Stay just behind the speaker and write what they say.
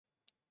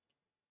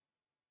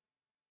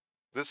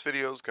This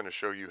video is going to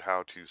show you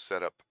how to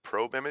set up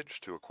probe image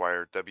to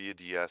acquire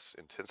WDS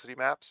intensity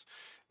maps.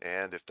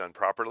 And if done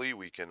properly,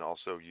 we can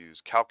also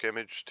use calc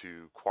image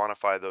to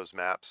quantify those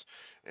maps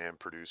and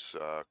produce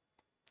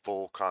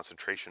full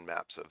concentration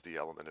maps of the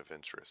element of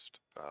interest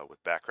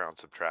with background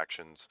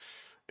subtractions,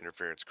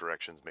 interference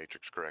corrections,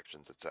 matrix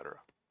corrections, etc.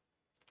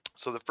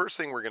 So the first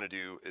thing we're going to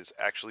do is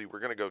we're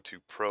going to go to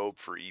probe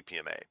for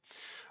EPMA.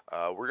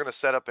 We're going to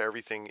set up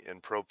everything in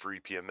probe for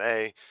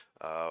EPMA,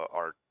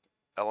 our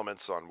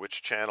elements on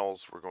which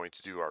channels we're going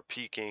to do our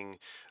peaking,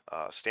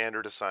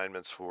 standard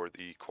assignments for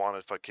the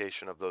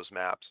quantification of those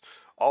maps.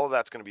 All of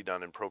that's going to be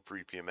done in probe for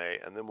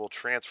EPMA, and then we'll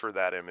transfer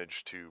that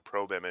image to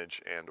probe image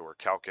and or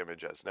calc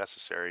image as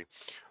necessary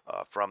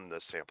from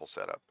the sample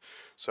setup.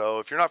 So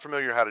if you're not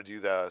familiar how to do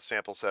the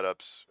sample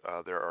setups,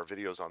 there are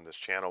videos on this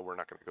channel. We're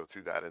not going to go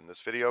through that in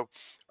this video,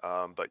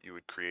 but you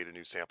would create a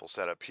new sample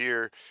setup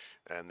here,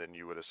 and then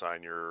you would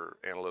assign your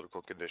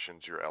analytical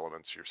conditions, your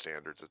elements, your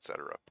standards,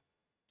 etc.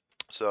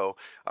 So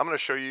I'm going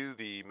to show you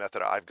the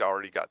method I've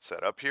already got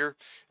set up here,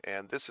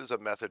 and this is a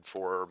method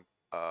for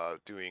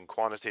doing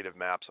quantitative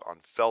maps on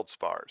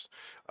feldspars.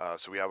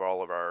 So we have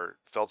all of our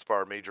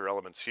feldspar major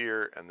elements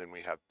here, and then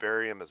we have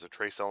barium as a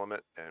trace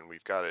element, and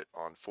we've got it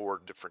on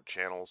 4 different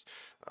channels,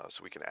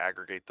 so we can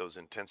aggregate those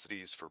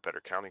intensities for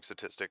better counting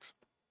statistics.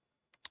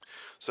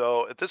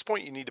 So at this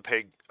point, you need to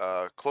pay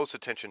close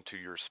attention to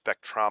your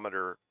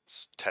spectrometer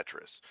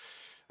tetris.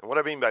 And what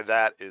I mean by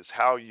that is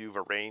how you've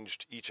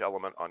arranged each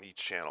element on each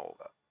channel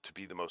to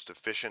be the most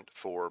efficient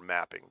for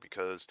mapping,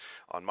 because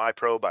on my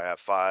probe I have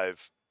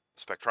 5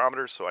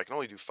 spectrometers, so I can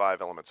only do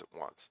 5 elements at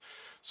once.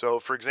 So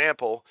for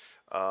example,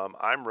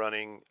 I'm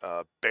running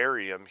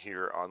barium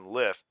here on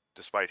lift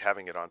despite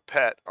having it on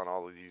PET on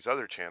all of these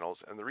other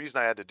channels, and the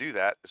reason I had to do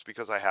that is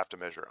because I have to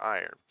measure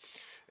iron.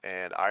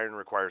 And iron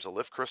requires a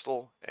lift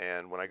crystal,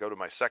 and when I go to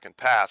my second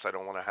pass, I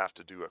don't want to have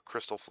to do a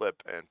crystal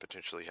flip and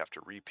potentially have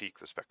to repeak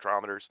the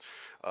spectrometers.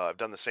 I've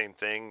done the same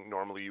thing.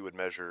 Normally you would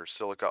measure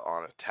silica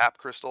on a tap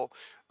crystal,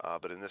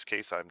 but in this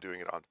case I'm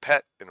doing it on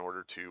PET in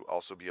order to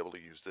also be able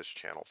to use this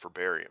channel for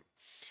barium.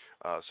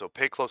 So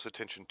pay close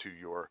attention to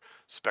your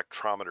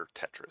spectrometer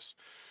tetris.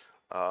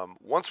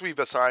 Once we've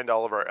assigned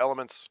all of our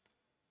elements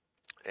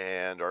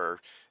and our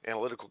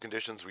analytical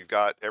conditions, we've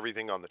got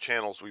everything on the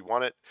channels we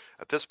want it.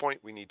 At this point,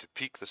 we need to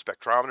peak the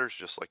spectrometers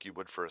just like you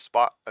would for a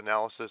spot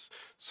analysis.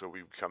 So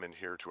we would come in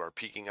here to our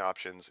peaking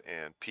options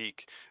and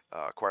peak,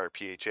 acquire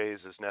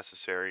PHAs as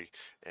necessary,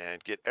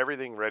 and get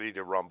everything ready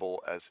to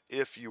rumble as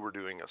if you were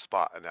doing a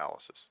spot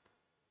analysis.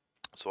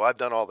 So I've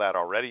done all that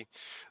already,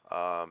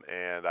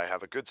 and I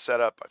have a good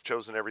setup. I've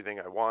chosen everything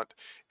I want,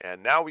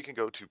 and now we can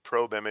go to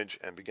probe image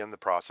and begin the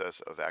process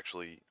of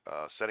actually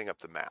setting up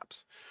the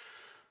maps.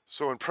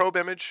 So in probe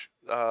image,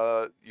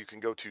 you can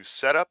go to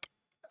setup,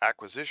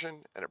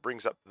 acquisition, and it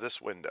brings up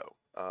this window.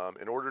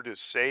 In order to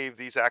save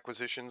these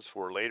acquisitions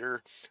for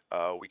later,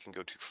 we can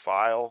go to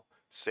file,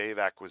 save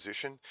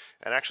acquisition.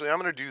 And actually, I'm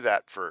going to do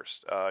that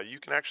first. You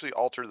can actually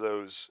alter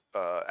those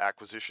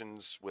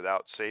acquisitions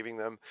without saving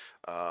them,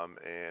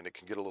 and it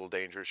can get a little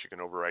dangerous. You can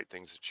overwrite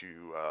things that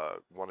you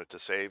wanted to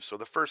save. So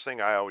the first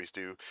thing I always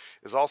do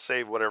is I'll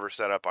save whatever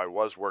setup I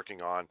was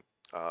working on,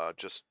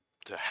 just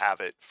to have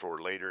it for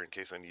later in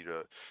case I need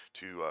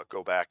to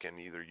go back and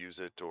either use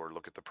it or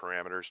look at the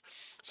parameters.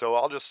 So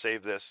I'll just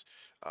save this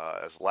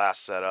as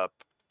last setup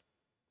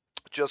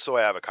just so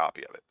I have a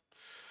copy of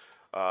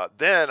it.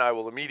 Then I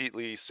will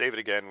immediately save it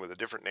again with a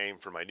different name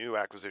for my new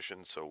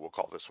acquisition. So we'll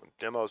call this one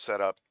demo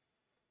setup.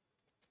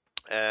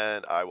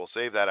 And I will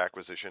save that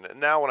acquisition. And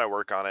now when I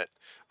work on it,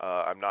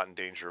 I'm not in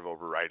danger of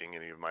overwriting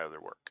any of my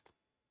other work.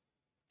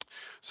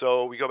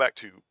 So we go back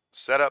to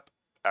setup,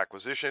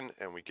 acquisition,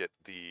 and we get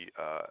the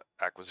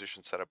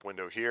acquisition setup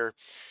window here.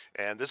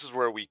 And this is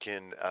where we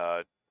can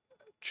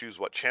choose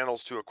what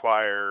channels to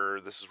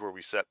acquire. This is where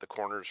we set the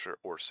corners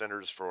or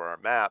centers for our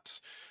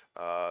maps.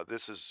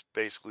 This is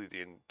basically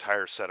the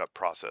entire setup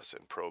process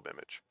in probe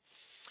image.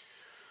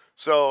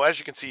 So as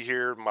you can see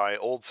here, my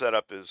old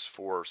setup is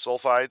for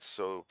sulfides,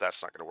 so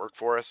that's not going to work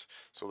for us.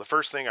 So the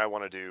first thing I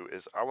want to do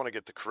is I want to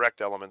get the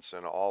correct elements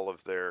and all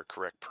of their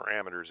correct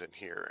parameters in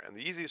here. And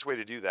the easiest way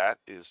to do that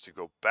is to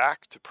go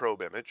back to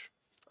probe image,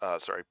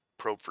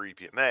 probe for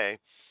EPMA,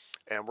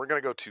 and we're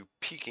going to go to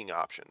peaking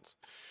options.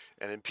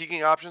 And in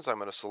peaking options, I'm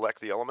going to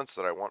select the elements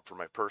that I want for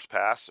my first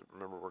pass.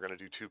 Remember, we're going to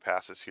do 2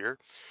 passes here.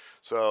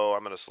 So I'm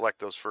going to select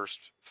those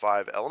first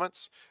 5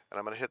 elements, and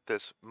I'm going to hit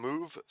this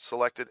move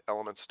selected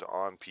elements to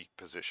on peak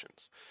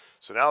positions.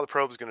 So now the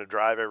probe is going to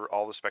drive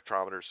all the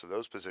spectrometers to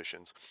those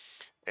positions.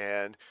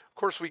 And of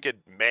course, we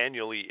could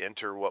manually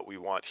enter what we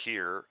want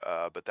here,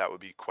 but that would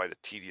be quite a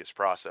tedious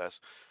process.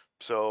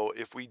 So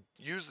if we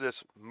use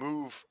this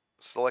move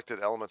selected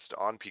elements to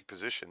on peak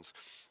positions,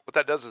 what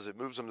that does is it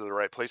moves them to the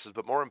right places,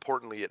 but more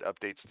importantly, it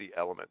updates the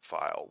element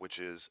file, which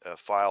is a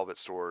file that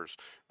stores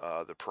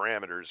the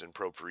parameters in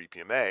probe for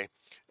EPMA.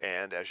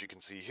 And as you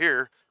can see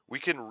here, we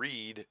can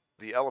read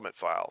the element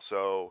file.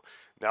 So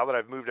now that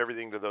I've moved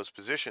everything to those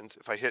positions,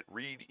 if I hit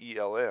read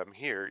ELM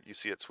here, you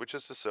see it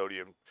switches to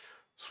sodium,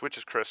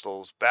 switches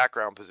crystals,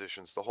 background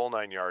positions, the whole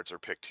 9 yards are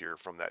picked here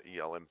from that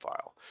ELM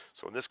file.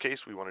 So in this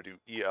case, we want to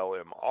do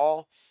ELM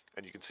all,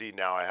 and you can see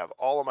now I have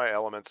all of my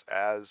elements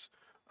as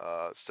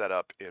set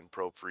up in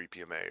Probe for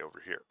EPMA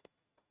over here.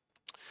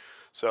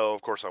 So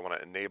of course I want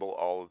to enable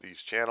all of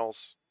these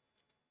channels.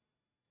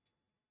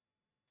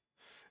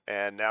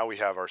 And now we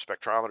have our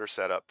spectrometer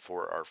set up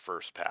for our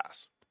first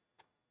pass.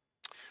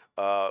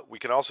 We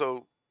can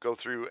also go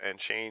through and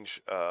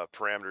change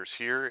parameters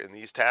here in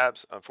these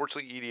tabs.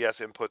 Unfortunately, EDS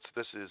inputs,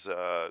 this is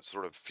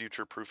sort of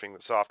future proofing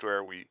the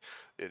software.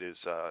 It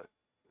is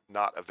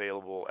not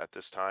available at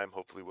this time.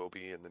 Hopefully will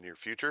be in the near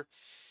future.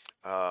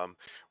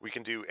 We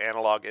can do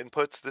analog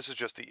inputs. This is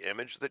just the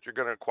image that you're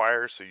going to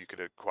acquire. So you could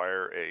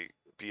acquire a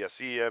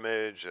BSE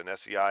image, an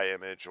SEI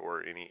image,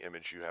 or any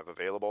image you have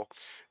available.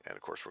 And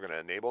of course, we're going to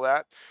enable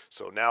that.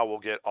 So now we'll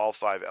get all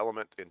 5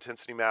 element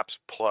intensity maps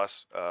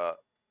plus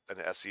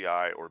an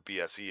SEI or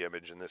BSE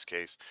image in this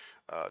case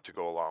to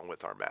go along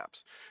with our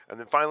maps. And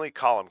then finally,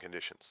 column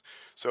conditions.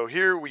 So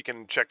here we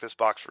can check this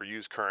box for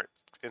use current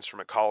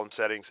instrument column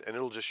settings, and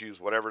it'll just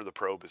use whatever the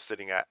probe is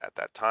sitting at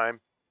that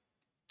time.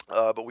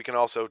 But we can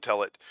also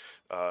tell it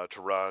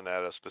to run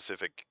at a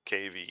specific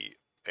kV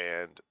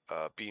and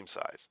beam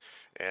size.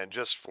 And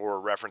just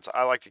for reference,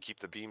 I like to keep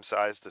the beam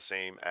size the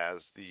same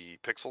as the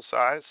pixel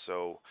size.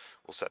 So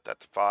we'll set that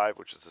to 5,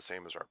 which is the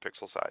same as our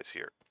pixel size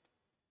here.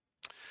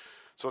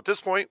 So at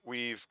this point,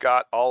 we've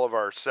got all of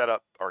our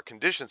setup, our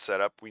conditions set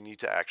up. We need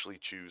to actually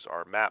choose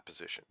our map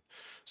position.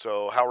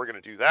 So how we're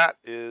going to do that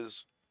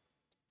is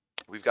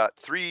we've got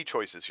 3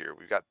 choices here.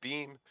 We've got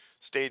beam,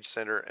 stage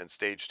center, and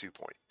stage 2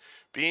 point.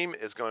 Beam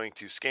is going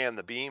to scan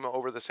the beam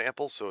over the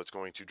sample, so it's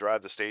going to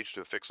drive the stage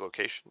to a fixed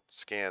location,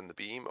 scan the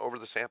beam over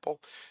the sample,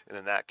 and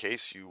in that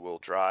case, you will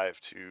drive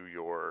to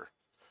your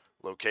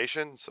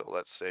location. So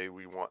let's say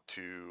we want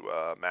to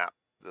map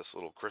this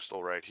little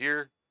crystal right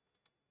here.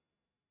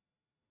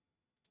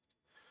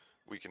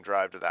 We can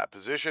drive to that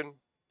position,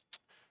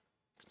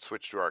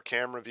 switch to our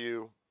camera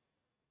view,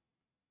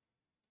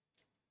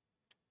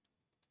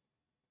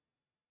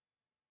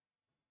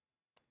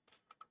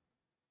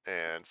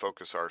 and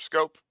focus our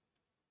scope.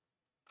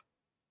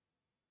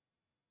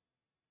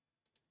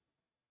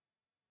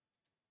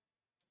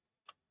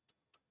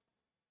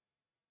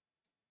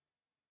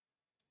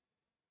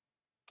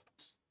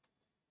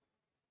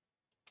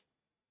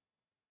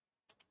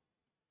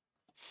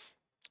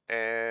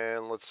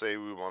 And let's say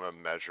we want to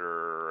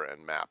measure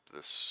and map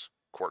this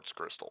quartz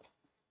crystal.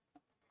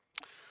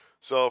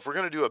 So if we're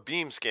going to do a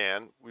beam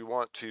scan, we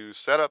want to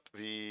set up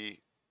the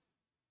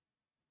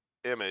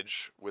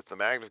image with the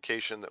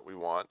magnification that we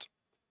want,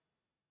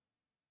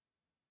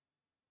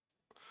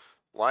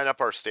 line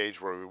up our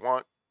stage where we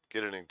want,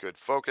 get it in good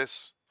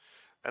focus,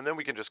 and then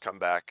we can just come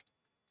back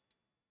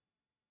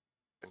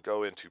and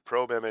go into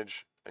probe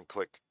image and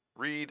click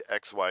read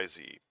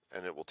XYZ,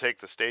 and it will take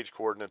the stage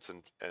coordinates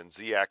and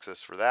Z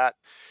axis for that,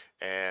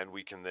 and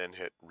we can then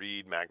hit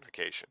read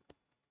magnification.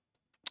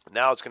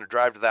 Now it's going to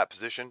drive to that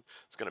position.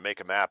 It's going to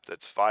make a map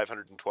that's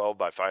 512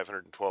 by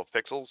 512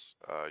 pixels.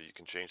 You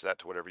can change that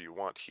to whatever you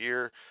want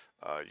here.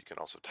 You can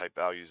also type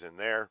values in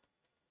there.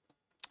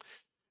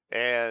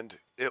 And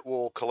it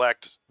will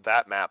collect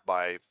that map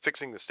by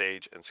fixing the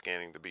stage and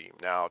scanning the beam.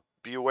 Now,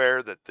 be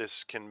aware that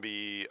this can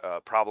be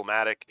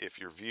problematic if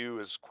your view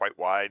is quite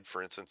wide.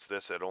 For instance,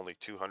 this at only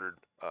 200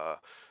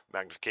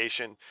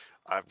 magnification,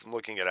 I'm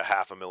looking at a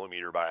 0.5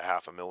 millimeter by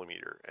 0.5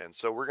 millimeter. And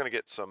so we're going to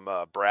get some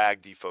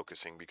Bragg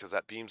defocusing because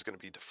that beam's going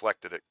to be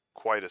deflected at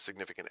quite a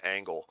significant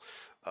angle.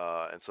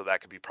 And so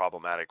that could be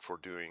problematic for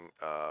doing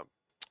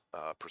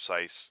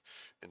precise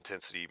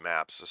intensity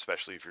maps,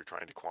 especially if you're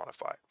trying to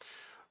quantify.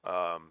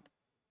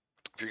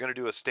 If you're going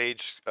to do a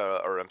stage,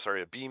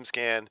 a beam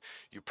scan,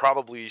 you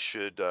probably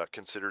should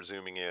consider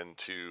zooming in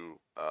to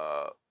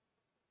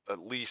at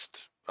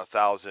least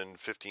 1,000,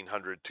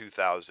 1,500,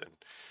 2,000,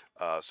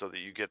 so that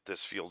you get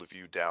this field of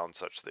view down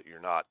such that you're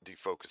not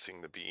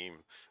defocusing the beam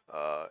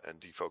and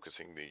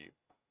defocusing the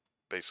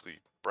basically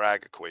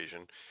Bragg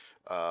equation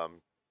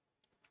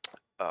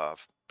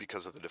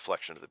because of the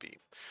deflection of the beam.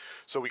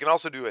 So we can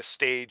also do a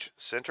stage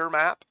center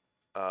map.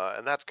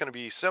 And that's going to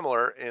be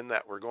similar in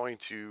that we're going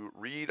to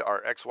read our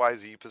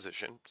XYZ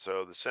position,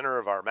 so the center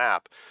of our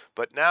map,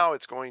 but now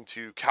it's going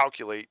to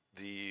calculate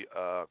the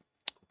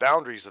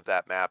boundaries of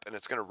that map, and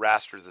it's going to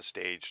raster the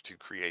stage to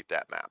create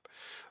that map.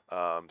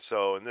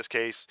 So in this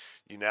case,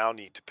 you now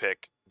need to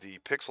pick the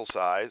pixel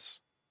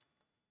size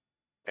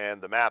and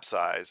the map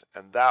size,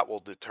 and that will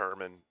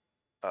determine,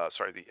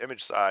 the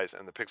image size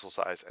and the pixel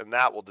size, and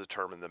that will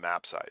determine the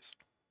map size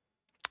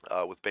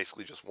with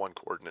basically just one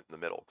coordinate in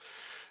the middle.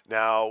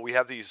 Now we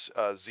have these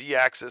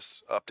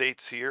Z-axis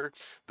updates here.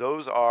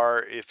 Those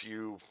are if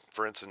you,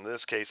 for instance, in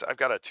this case, I've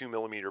got a 2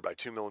 millimeter by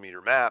 2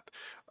 millimeter map.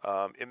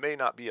 It may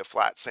not be a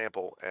flat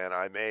sample, and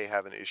I may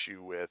have an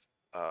issue with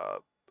a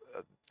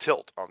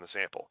tilt on the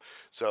sample.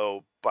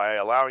 So by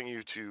allowing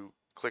you to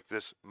click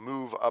this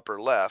move upper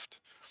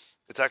left,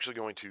 it's actually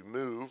going to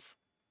move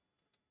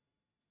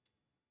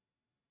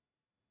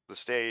the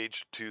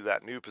stage to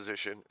that new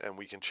position, and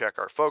we can check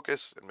our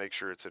focus and make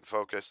sure it's in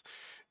focus.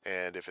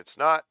 And if it's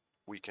not,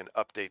 we can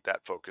update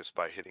that focus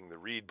by hitting the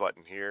read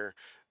button here,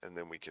 and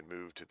then we can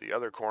move to the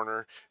other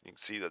corner. You can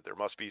see that there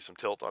must be some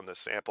tilt on this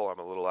sample. I'm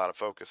a little out of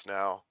focus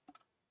now.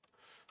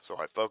 So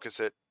I focus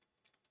it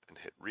and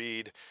hit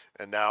read,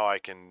 and now I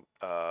can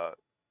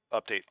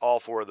update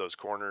all 4 of those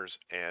corners,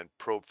 and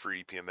probe for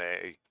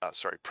EPMA,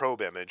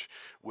 probe image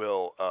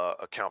will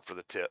account for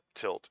the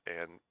tilt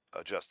and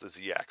adjust the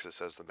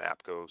z-axis as the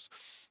map goes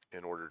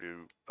in order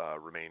to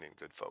remain in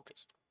good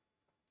focus.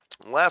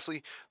 And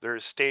lastly, there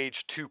is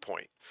stage 2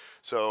 point.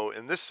 So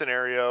in this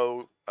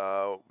scenario,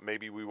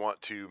 maybe we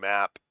want to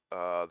map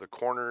the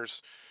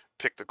corners,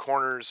 pick the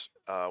corners.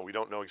 We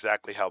don't know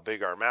exactly how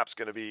big our map's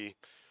going to be,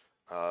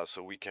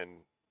 so we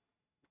can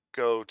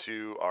go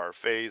to our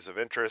phase of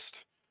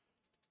interest,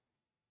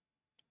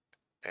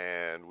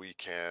 and we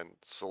can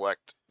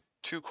select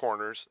 2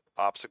 corners,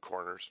 opposite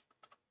corners.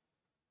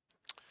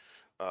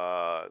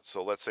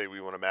 So let's say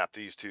we want to map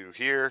these 2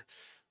 here.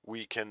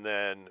 We can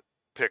then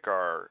pick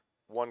our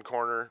one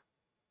corner,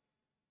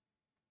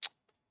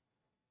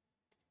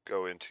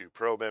 go into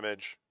probe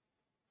image,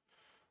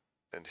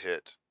 and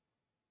hit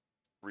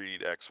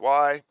read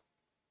XY.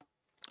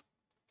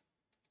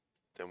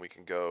 Then we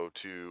can go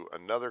to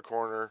another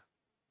corner,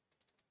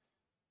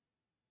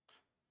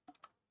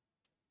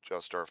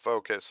 adjust our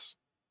focus,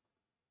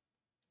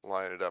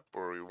 line it up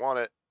where we want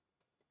it,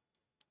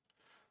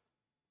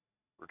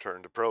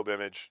 return to probe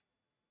image,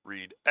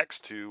 read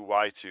X2,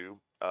 Y2,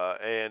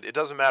 and it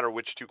doesn't matter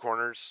which 2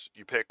 corners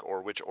you pick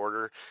or which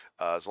order,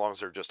 as long as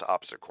they're just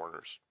opposite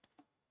corners.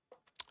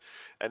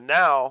 And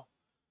now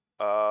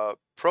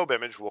probe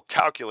image will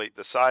calculate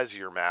the size of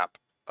your map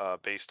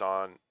based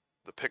on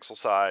the pixel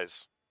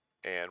size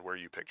and where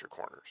you picked your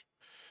corners.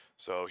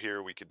 So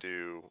here we could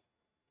do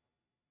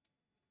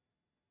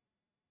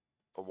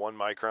a 1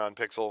 micron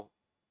pixel,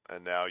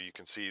 and now you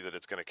can see that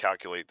it's going to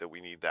calculate that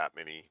we need that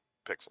many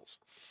pixels.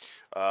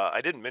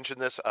 I didn't mention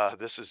this.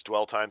 This is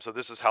dwell time, so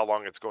this is how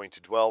long it's going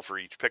to dwell for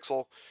each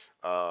pixel.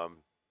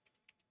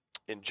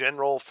 In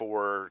general,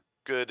 for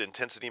good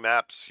intensity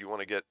maps, you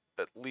want to get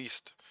at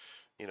least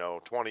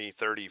 20,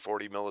 30,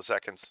 40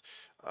 milliseconds,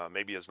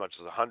 maybe as much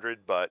as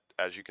 100. But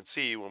as you can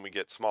see, when we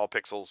get small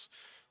pixels,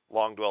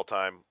 long dwell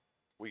time,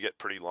 we get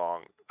pretty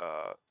long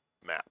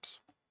maps.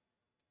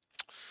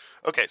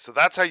 Okay, so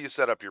that's how you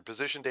set up your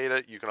position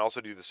data. You can also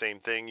do the same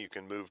thing. You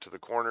can move to the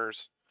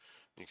corners.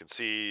 You can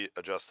see,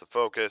 adjust the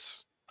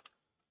focus,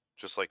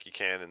 just like you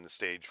can in the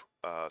stage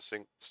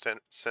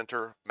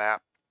center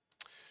map,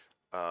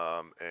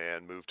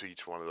 and move to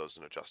each one of those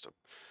and adjust them.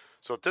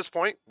 So at this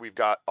point, we've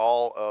got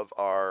all of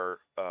our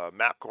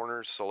map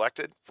corners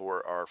selected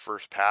for our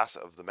first pass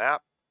of the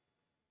map.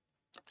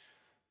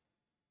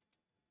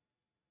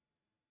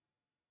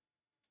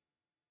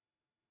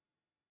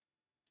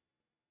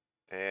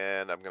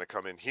 And I'm going to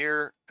come in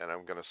here and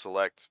I'm going to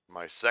select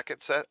my second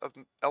set of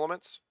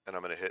elements, and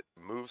I'm going to hit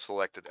move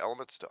selected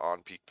elements to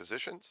on peak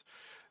positions.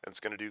 And it's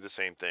going to do the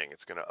same thing.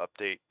 It's going to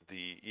update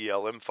the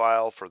ELM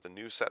file for the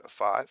new set of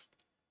 5.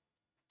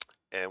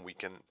 And we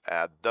can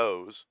add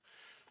those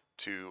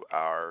to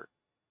our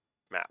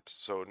maps.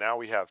 So now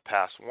we have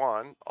pass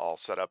 1 all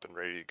set up and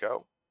ready to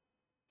go.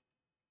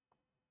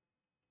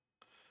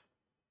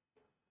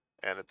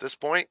 And at this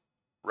point,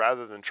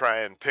 rather than try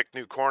and pick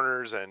new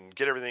corners and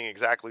get everything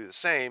exactly the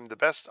same, the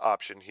best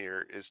option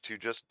here is to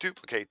just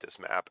duplicate this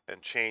map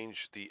and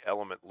change the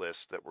element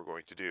list that we're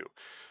going to do.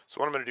 So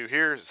what I'm going to do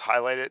here is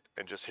highlight it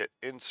and just hit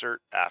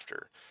insert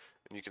after.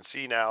 And you can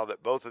see now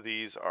that both of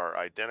these are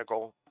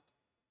identical.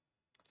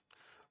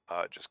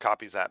 It just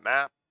copies that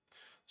map.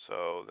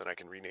 So then I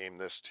can rename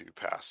this to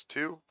pass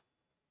 2.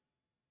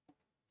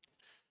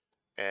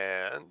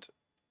 And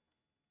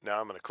now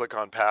I'm going to click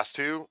on pass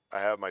 2. I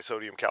have my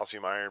sodium,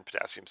 calcium, iron,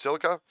 potassium,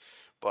 silica,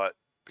 but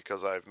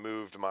because I've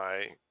moved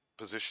my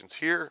positions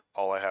here,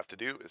 all I have to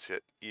do is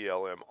hit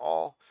ELM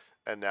all,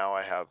 and now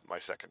I have my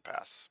second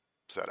pass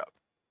set up.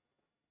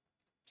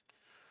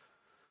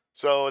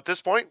 So at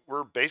this point,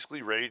 we're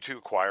basically ready to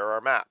acquire our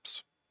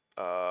maps.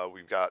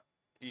 We've got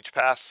each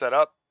pass set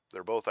up.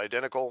 They're both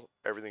identical.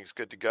 Everything's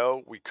good to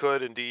go. We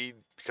could indeed,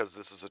 because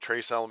this is a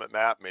trace element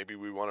map, maybe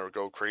we want to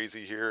go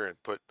crazy here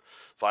and put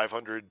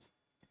 500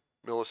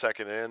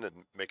 millisecond in and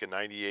make a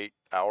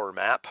 98-hour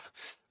map.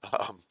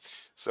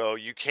 So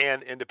you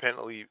can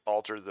independently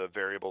alter the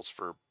variables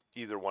for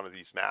either one of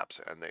these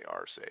maps, and they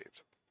are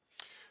saved.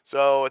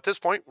 So at this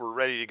point, we're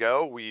ready to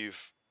go. We've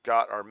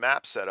got our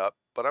map set up,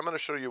 but I'm going to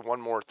show you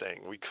one more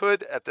thing. We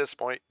could, at this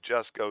point,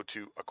 just go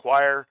to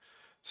acquire,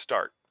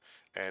 start,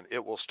 and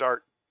it will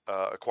start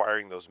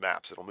acquiring those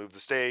maps. It'll move the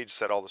stage,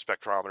 set all the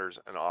spectrometers,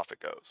 and off it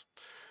goes.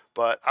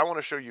 But I want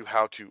to show you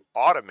how to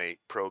automate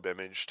probe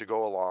image to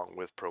go along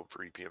with probe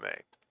for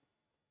EPMA.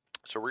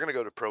 So we're going to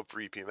go to probe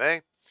for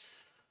EPMA.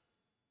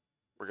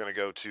 We're going to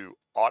go to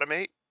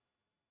automate.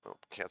 Oh,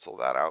 cancel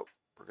that out.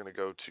 We're going to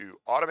go to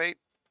automate.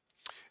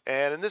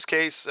 And in this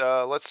case,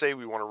 let's say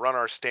we want to run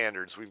our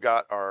standards. We've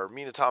got our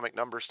mean atomic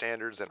number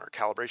standards and our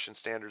calibration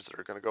standards that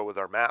are going to go with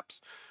our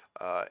maps.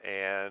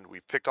 And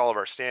we've picked all of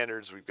our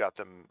standards. We've got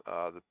them,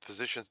 the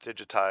positions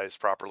digitized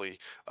properly.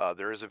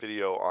 There is a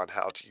video on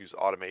how to use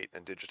automate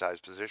and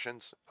digitize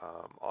positions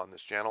on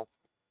this channel.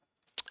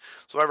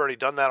 So I've already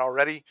done that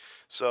already.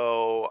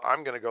 So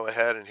I'm going to go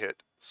ahead and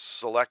hit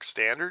select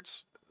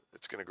standards.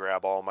 It's going to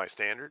grab all my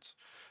standards.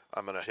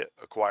 I'm going to hit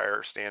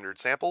acquire standard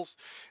samples,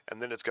 and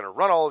then it's going to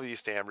run all of these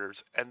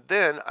standards, and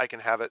then I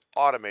can have it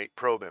automate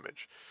probe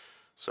image.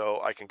 So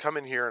I can come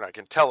in here and I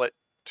can tell it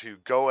to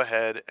go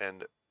ahead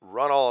and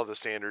run all of the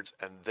standards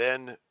and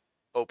then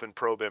open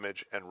probe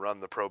image and run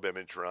the probe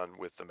image run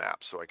with the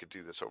map. So I could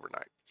do this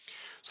overnight.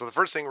 So the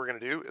first thing we're going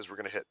to do is we're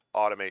going to hit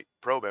automate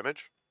probe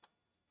image.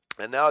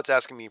 And now it's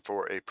asking me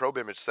for a probe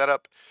image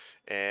setup,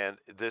 and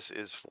this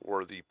is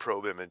for the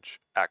probe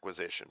image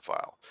acquisition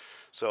file.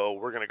 So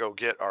we're going to go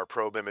get our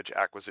probe image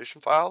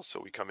acquisition file.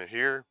 So we come in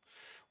here,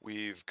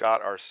 we've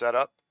got our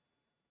setup,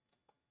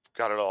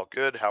 got it all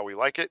good, how we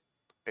like it.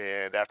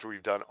 And after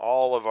we've done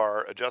all of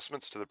our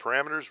adjustments to the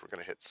parameters, we're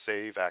going to hit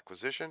save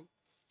acquisition.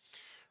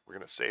 We're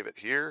going to save it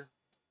here,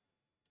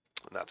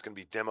 and that's going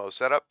to be demo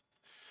setup.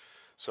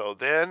 So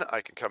then I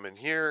can come in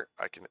here,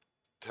 I can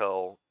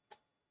tell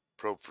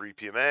probe for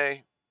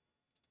EPMA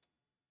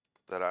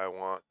that I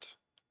want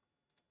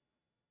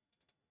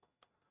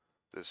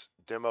this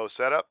demo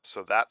setup.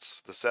 So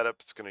that's the setup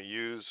it's going to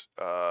use,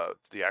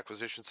 the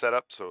acquisition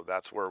setup. So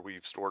that's where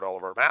we've stored all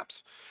of our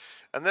maps.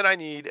 And then I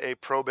need a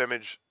probe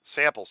image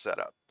sample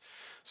setup.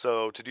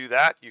 So to do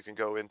that, you can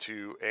go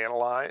into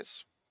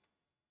Analyze,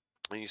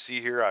 and you see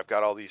here I've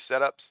got all these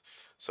setups.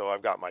 So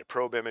I've got my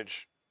probe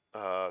image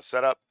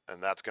setup,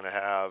 and that's going to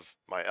have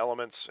my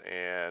elements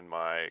and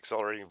my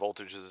accelerating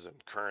voltages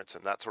and currents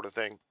and that sort of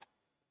thing.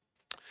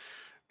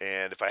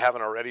 And if I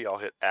haven't already, I'll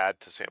hit Add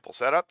to Sample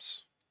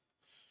Setups.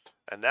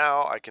 And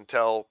now I can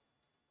tell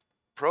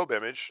probe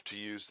image to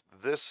use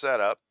this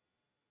setup.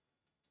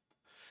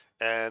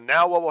 And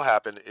now what will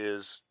happen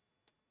is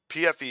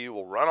PFE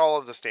will run all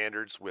of the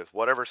standards with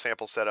whatever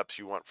sample setups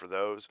you want for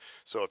those.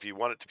 So if you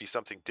want it to be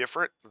something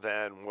different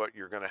than what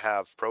you're going to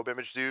have probe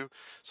image do,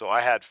 so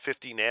I had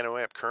 50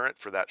 nanoamp current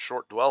for that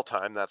short dwell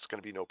time, that's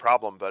going to be no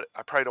problem, but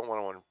I probably don't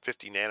want to run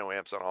 50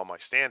 nanoamps on all my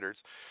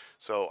standards.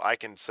 So I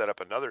can set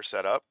up another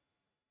setup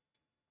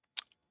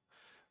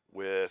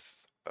with,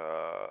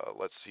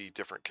 let's see,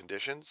 different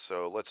conditions.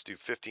 So let's do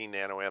 15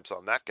 nanoamps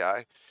on that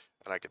guy,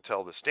 and I can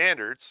tell the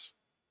standards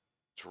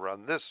to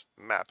run this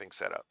mapping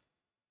setup.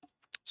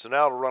 So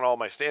now it'll run all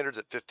my standards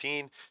at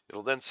 15.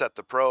 It'll then set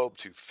the probe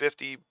to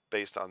 50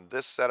 based on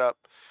this setup,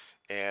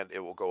 and it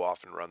will go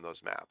off and run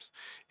those maps.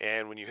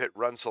 And when you hit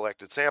run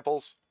selected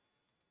samples,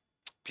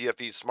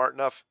 PFE is smart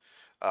enough.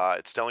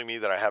 It's telling me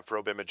that I have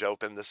probe image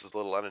open. This is a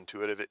little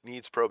unintuitive. It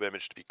needs probe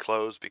image to be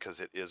closed because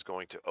it is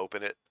going to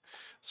open it.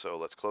 So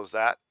let's close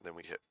that. Then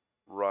we hit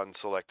run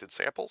selected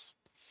samples.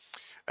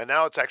 And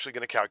now it's actually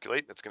going to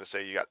calculate. It's going to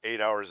say you got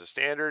 8 hours of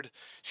standard,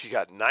 you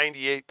got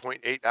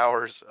 98.8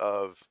 hours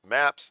of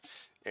maps,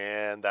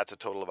 and that's a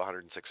total of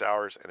 106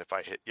 hours. And if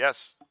I hit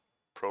yes,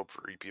 probe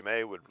for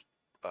EPMA would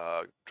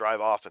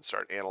drive off and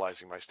start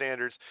analyzing my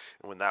standards.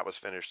 And when that was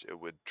finished, it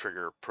would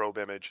trigger probe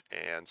image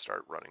and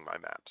start running my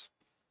maps.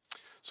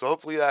 So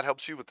hopefully that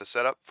helps you with the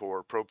setup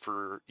for probe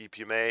for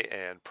EPMA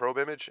and probe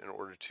image in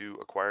order to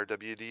acquire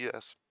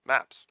WDS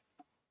maps.